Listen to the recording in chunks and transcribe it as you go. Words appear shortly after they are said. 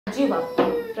Chưa vào.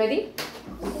 Ready?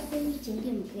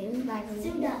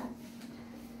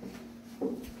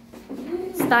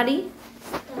 Study.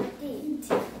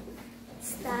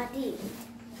 Studied.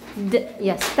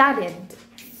 Yeah, studied.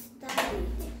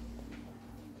 Studied.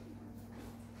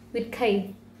 With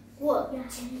K.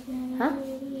 Worked. Huh?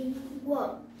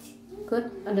 Worked.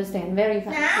 Good. Understand. Very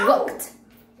fast. Now. Worked.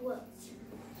 Worked.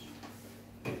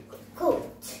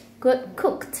 Cooked. Good.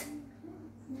 Cooked.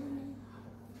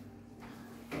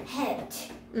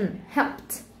 Helped.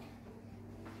 Helped.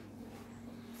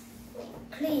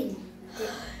 Cleaned.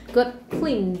 Good.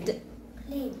 Cleaned.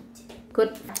 Cleaned.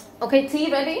 Good. Okay,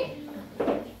 T, ready?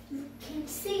 Can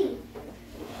see.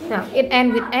 Now, it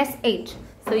ends with SH.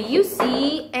 So you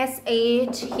see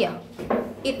SH here.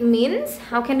 It means,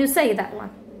 how can you say that one?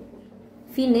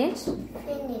 Finish.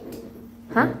 Finished.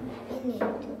 Huh? Finished.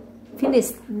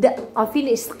 Finished. Or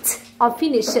finished. Or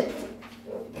finished. Finished.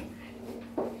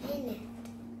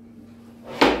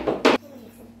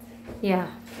 Yeah.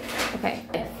 Okay.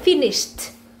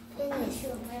 Finished. Finished.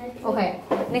 Okay.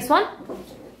 Next one.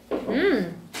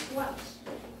 Washed.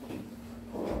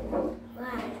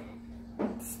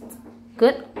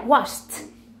 Good. Washed.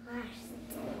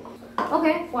 Washed.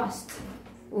 Okay. Washed.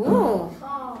 Ooh.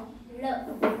 Oh, love.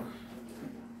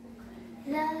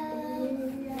 Love.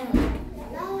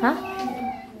 Huh?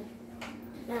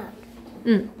 Love.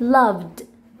 Loved.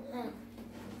 Love.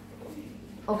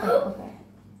 Okay. Okay.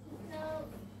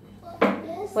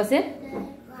 What's it?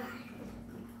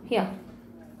 Here.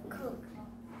 Cook.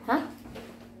 Huh?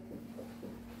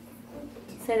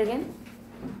 Say it again.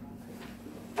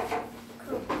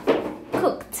 Cook.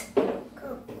 Cooked.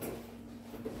 Cook.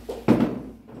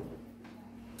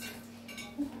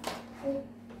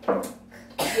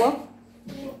 Work.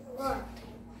 Work.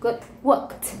 Good.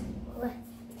 Worked. Work.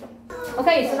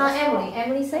 Okay, so now Emily.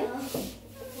 Emily say.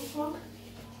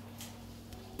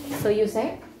 So you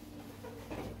say.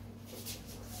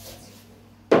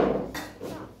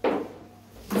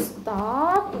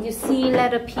 Stop. You see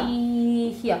letter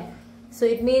P here. So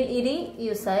it means eating.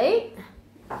 You say.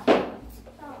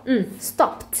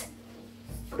 Stopped.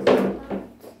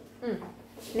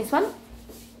 Next one.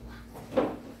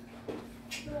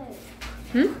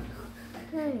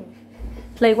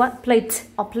 Play what? Played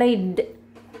or played.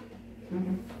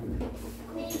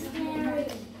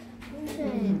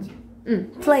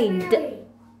 Played.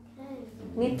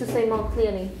 Need to say more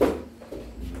clearly.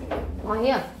 Oh,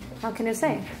 here. How can you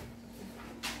say?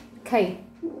 K.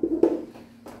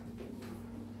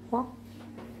 What?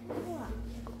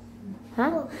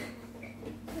 Huh?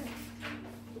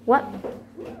 What?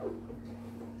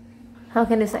 How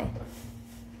can you say?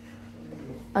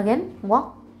 Again?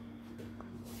 Walk.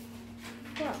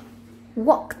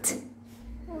 Walked.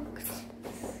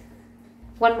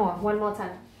 One more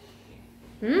time.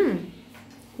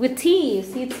 With T, you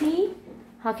see T?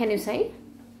 How can you say?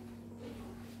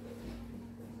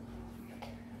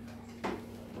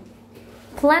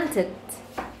 Planted.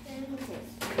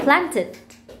 Planted.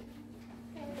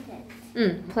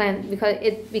 Plant, because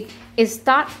it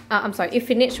start. I'm sorry. It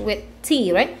finish with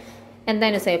T, right? And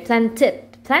then you say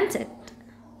planted. Planted.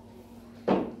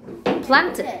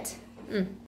 Planted.